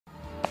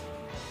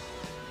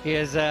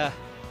Here's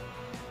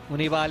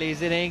Muneeba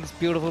Ali's innings,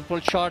 beautiful pull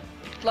shot,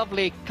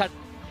 lovely cut.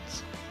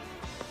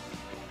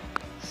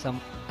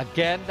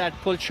 Again that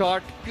pull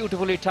shot,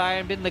 beautifully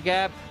timed in the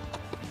gap.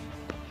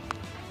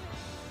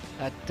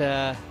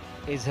 That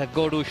is her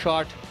go-to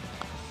shot.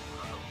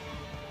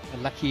 A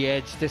lucky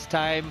edge this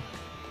time.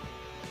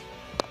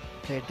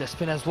 Played the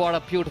spinners. What a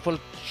beautiful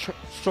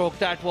stroke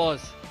that was.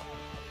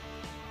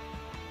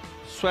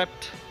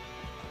 Swept.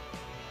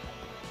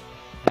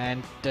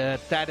 And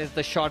that is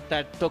the shot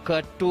that took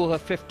her to her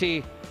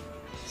 50.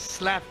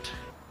 Slapped.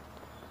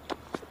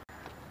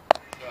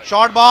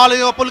 Short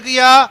ball पुल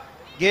किया,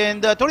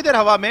 गेंद थोड़ी देर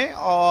हवा में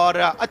और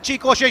अच्छी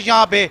कोशिश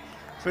यहां पे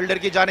फील्डर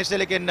की जानिब से,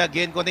 लेकिन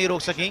गेंद को नहीं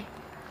रोक सकी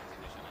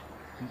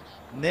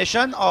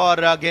नेशन और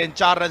गेंद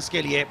 4 रन्स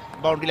के लिए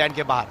बाउंड्री लाइन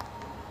के बाहर।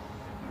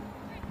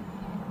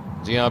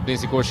 जी हाँ, अपनी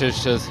सी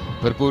कोशिश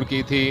भरपूर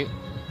की थी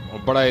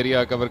और बड़ा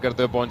एरिया कवर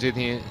करते हुए पहुंची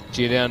थी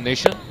चिड़ियन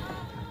नेशन,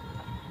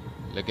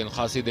 लेकिन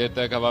खासी देर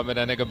तक हवा में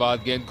रहने के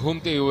बाद गेंद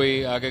घूमती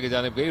हुई आगे की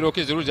जानिब गई।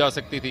 रोकी जरूर जा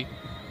सकती थी,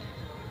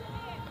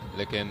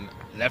 लेकिन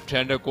लेफ्ट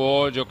हैंडर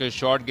को जो कि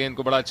शॉर्ट गेंद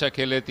को बड़ा अच्छा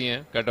खेल लेती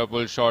हैं, कट और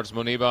पुल शॉट्स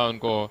मुनीबा,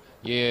 उनको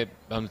ये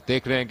हम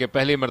देख रहे हैं कि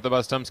पहली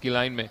मर्तबा स्टंप्स की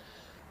लाइन में।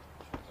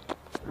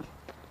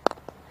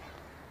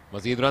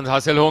 मजीद रन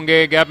हासिल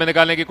होंगे, गैप में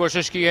निकालने की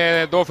कोशिश की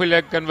है, 2 फील्ड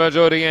लेग कन्वर्ज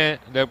हो रही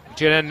हैं।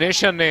 चिड़ियन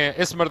नेशन ने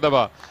इस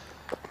मर्तबा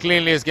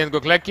क्लीनली इस गेंद को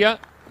कलेक्ट किया,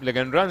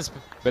 लेकिन रन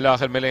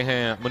बिलाखिर मिले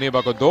हैं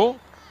मुनीबा को 2।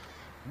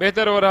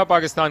 बेहतर हो रहा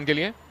पाकिस्तान के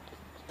लिए।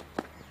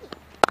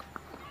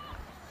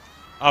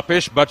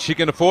 Uppish, but she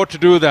can afford to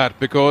do that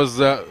because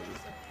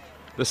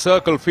the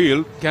circle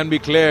field can be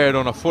cleared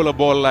on a fuller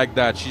ball like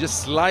that. She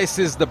just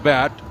slices the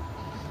bat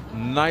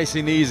nice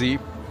and easy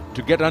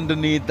to get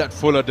underneath that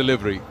fuller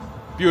delivery.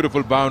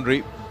 Beautiful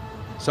boundary,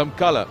 some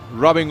colour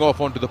rubbing off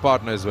onto the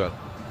partner as well.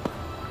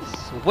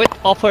 Width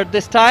offered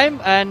this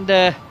time and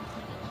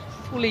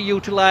fully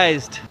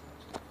utilised.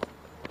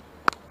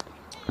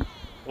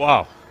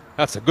 Wow,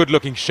 that's a good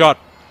looking shot.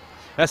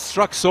 That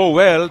struck so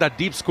well that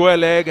deep square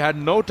leg had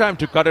no time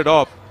to cut it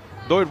off,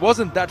 though it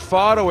wasn't that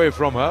far away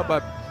from her.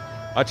 But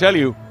I tell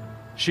you,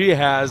 she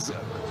has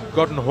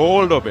gotten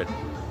hold of it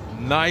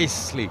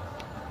nicely,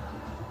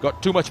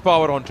 got too much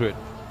power onto it.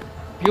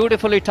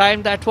 Beautifully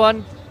timed that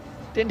one,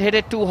 didn't hit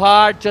it too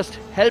hard, just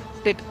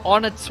helped it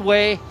on its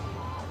way.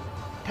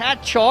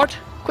 Tad short,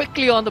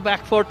 quickly on the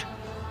back foot,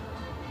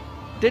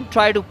 didn't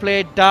try to play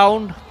it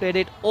down, played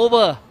it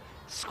over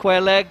square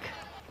leg.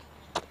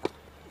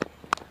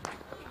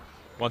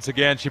 Once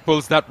again, she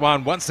pulls that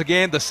one. Once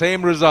again, the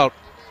same result.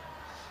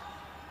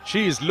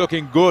 She is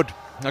looking good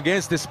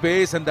against this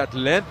pace and that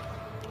length.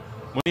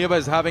 Muneeba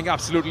is having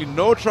absolutely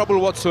no trouble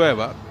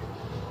whatsoever.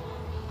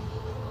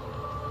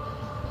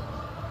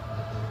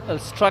 Well,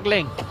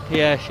 struggling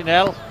here,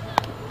 Chanel.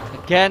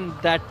 Again,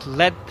 that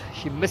length.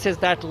 She misses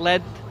that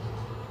length.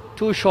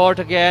 Too short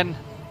again.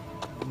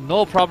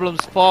 No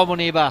problems for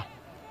Muneeba.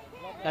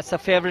 That's a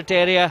favourite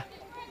area.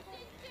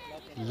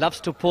 Loves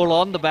to pull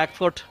on the back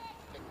foot.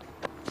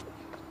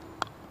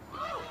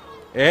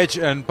 Edge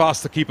and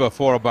past the keeper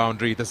for a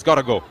boundary. That's got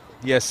to go.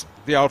 Yes,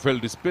 the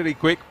outfield is pretty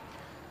quick.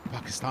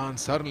 Pakistan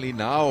suddenly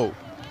now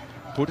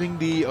putting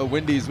the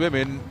Windies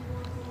women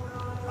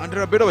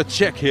under a bit of a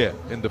check here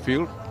in the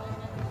field.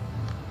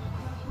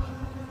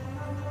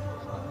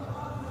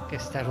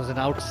 Guess that was an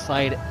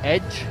outside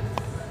edge.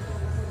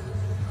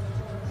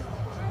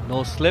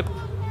 No slip.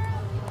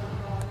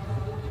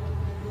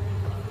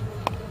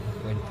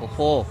 Went for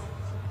 4.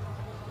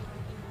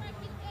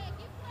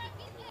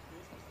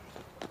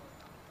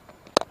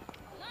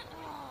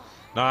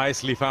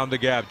 Nicely found the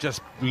gap,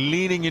 just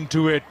leaning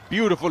into it.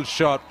 Beautiful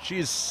shot.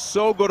 She's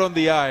so good on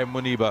the eye,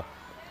 Muneeba.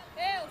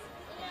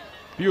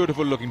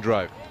 Beautiful looking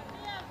drive.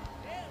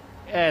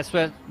 Yes,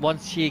 well,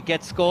 once she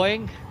gets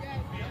going,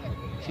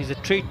 she's a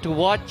treat to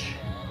watch.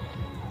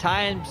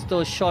 Times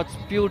those shots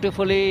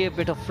beautifully, a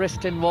bit of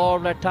wrist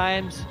involved at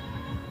times.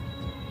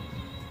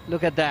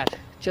 Look at that,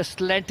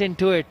 just leant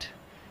into it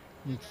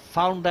and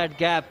found that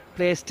gap,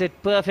 placed it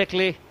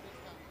perfectly.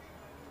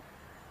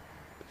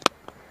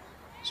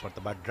 इस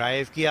मरतबा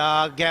drive किया,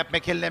 gap में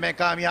खेलने में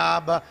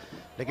कामयाब,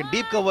 लेकिन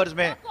deep covers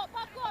में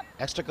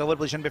extra cover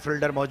position पे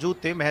फील्डर मौजूद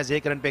थे, महज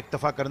 1 रन पे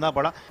इक्तफा करना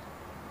पड़ा।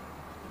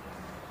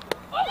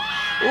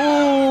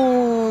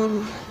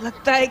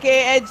 लगता है कि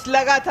एज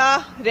लगा था,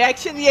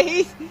 रिएक्शन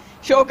यही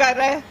शो कर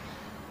रहा है,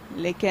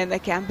 लेकिन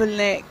कैम्पबेल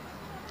ने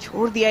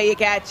छोड़ दिया ये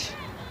कैच।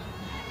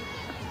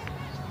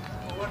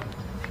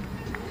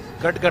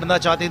 कट करना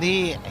चाहती थी,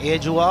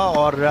 एज हुआ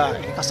और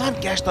एक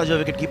आसान कैच था जो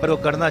विकेट कीपर को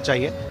करना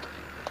चाहिए।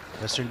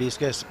 वेस्ट इंडीज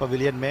के इस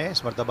पवेलियन में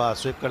इस मरतबा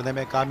स्वीप करने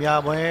में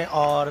कामयाब हुए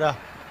और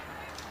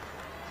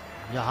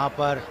यहाँ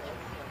पर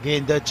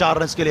गेंद 4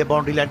 रन के लिए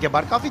बाउंड्री लाइन के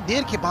बाहर। काफी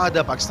देर के बाद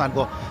पाकिस्तान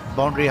को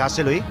बाउंड्री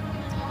हासिल हुई।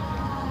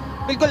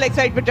 बिल्कुल लेग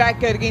साइड पे ट्रैक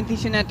कर गई थी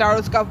शनेटा और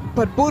उसका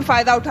भरपूर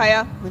फायदा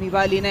उठाया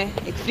मुनीबा अली ने।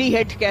 एक फ्री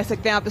हिट कह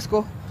सकते हैं आप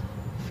इसको।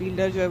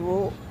 फील्डर जो है वो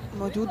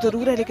मौजूद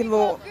जरूर है, लेकिन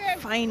वो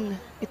फाइन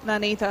इतना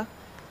नहीं था,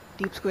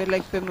 डीप स्क्वायर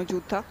लेग पे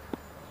मौजूद था।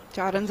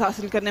 4 रन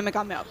हासिल करने में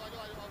कामयाब।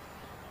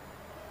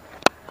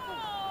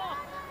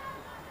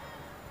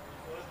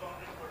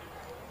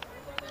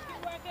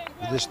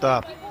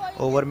 गुज़िश्ता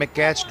ओवर में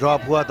कैच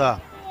ड्रॉप हुआ था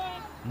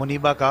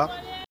मुनीबा का।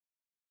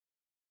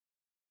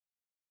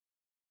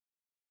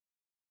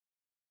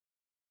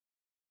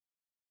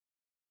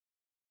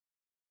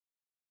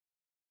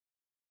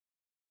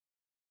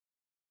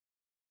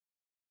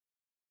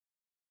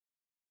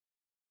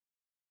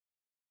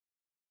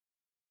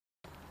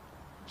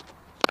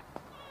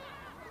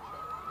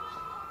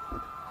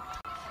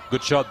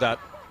 Good shot that,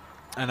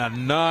 and a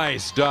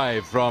nice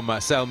dive from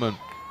Salman.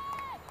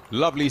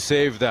 Lovely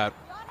save that.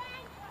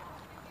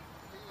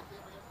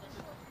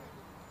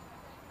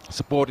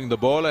 Supporting the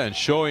bowler and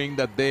showing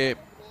that they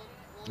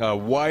are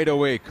wide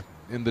awake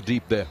in the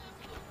deep there.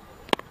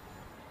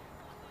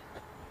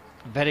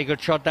 Very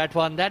good shot, that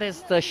one. That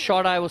is the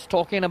shot I was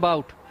talking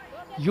about.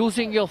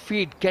 Using your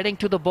feet, getting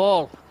to the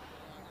ball.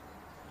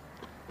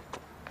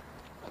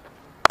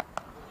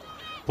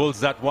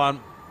 Pulls that one,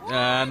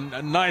 and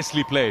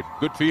nicely played.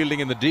 Good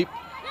fielding in the deep.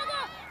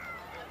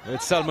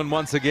 It's Salman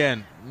once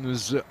again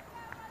who's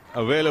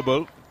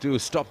available to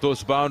stop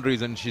those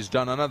boundaries, and she's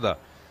done another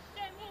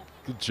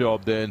good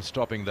job there in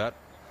stopping that.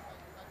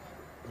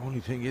 The only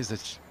thing is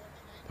that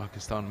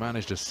Pakistan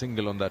managed a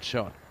single on that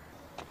shot.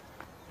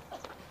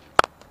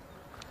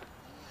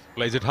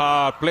 Plays it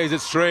hard, plays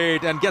it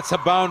straight, and gets a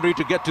boundary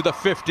to get to the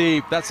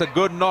 50. That's a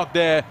good knock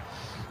there.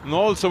 And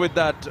also with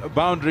that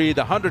boundary,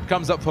 the 100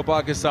 comes up for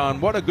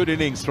Pakistan. What a good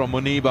innings from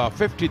Muneeba.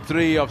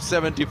 53 of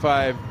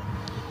 75.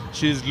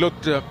 She's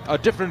looked a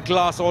different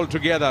class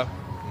altogether.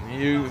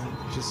 You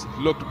just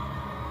looked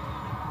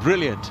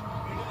brilliant.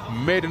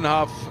 Maiden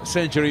half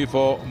century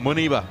for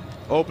Muneeba,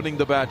 opening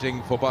the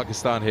batting for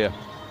Pakistan here.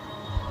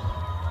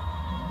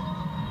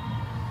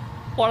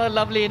 What a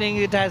lovely inning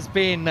it has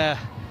been.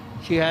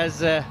 She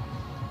has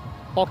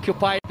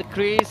occupied the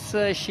crease.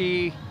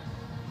 She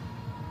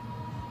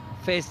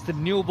faced the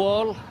new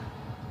ball,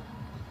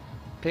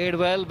 played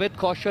well with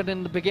caution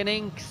in the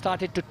beginning,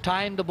 started to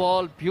time the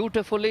ball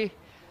beautifully.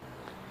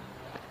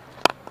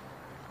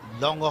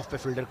 Long off पे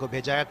fielder को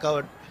भेजा है,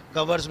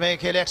 covers में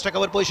खेले, extra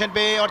cover position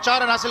पे, और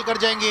 4 run हासिल कर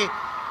जाएंगी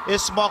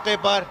इस मौके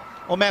पर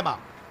उमैमा।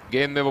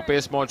 गेंद में वो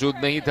पेस मौजूद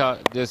नहीं था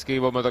जिसकी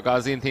वो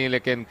मुतकाज़िन थी,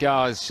 लेकिन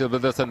क्या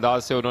जबरदस्त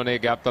अंदाज से उन्होंने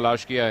गैप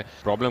तलाश किया है।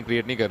 प्रॉब्लम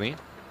क्रिएट नहीं कर रही।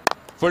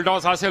 फुल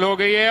टॉस हासिल हो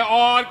गई है,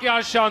 और क्या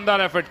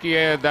शानदार एफर्ट की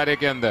है दायरे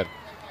के अंदर।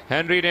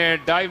 हेनरी ने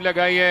डाइव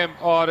लगाई है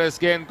और इस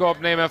गेंद को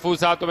अपने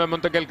महफूज हाथों में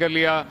मुंतकिल कर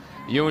लिया।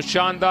 यूं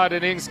शानदार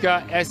इनिंग्स का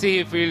ऐसी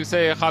ही फील्ड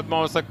से खात्मा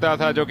हो सकता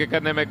था, जो कि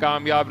करने में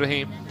कामयाब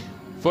रही।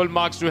 फुल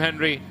मार्क्स टू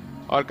हेनरी,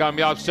 और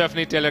कामयाब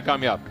स्टेफनी टेलर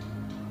कामयाब।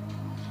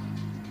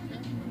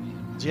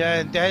 जी हाँ,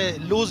 इंतहाई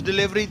लूज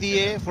डिलीवरी दी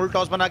है, फुल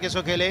टॉस बना के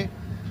इसको खेले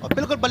और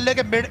बिल्कुल बल्ले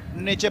के मिड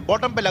नीचे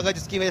बॉटम पे लगा,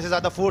 जिसकी वजह से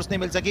ज्यादा फोर्स नहीं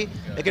मिल सकी,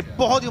 लेकिन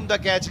बहुत ही उम्दा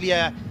कैच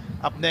लिया है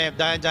अपने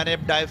दाएं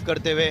जानिब डाइव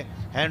करते हुए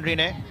हेनरी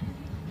ने।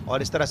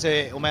 और इस तरह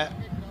से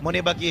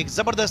मुनीबा की एक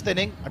जबरदस्त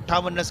इनिंग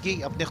 58 रन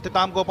की अपने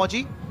इख्तिताम को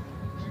पहुंची।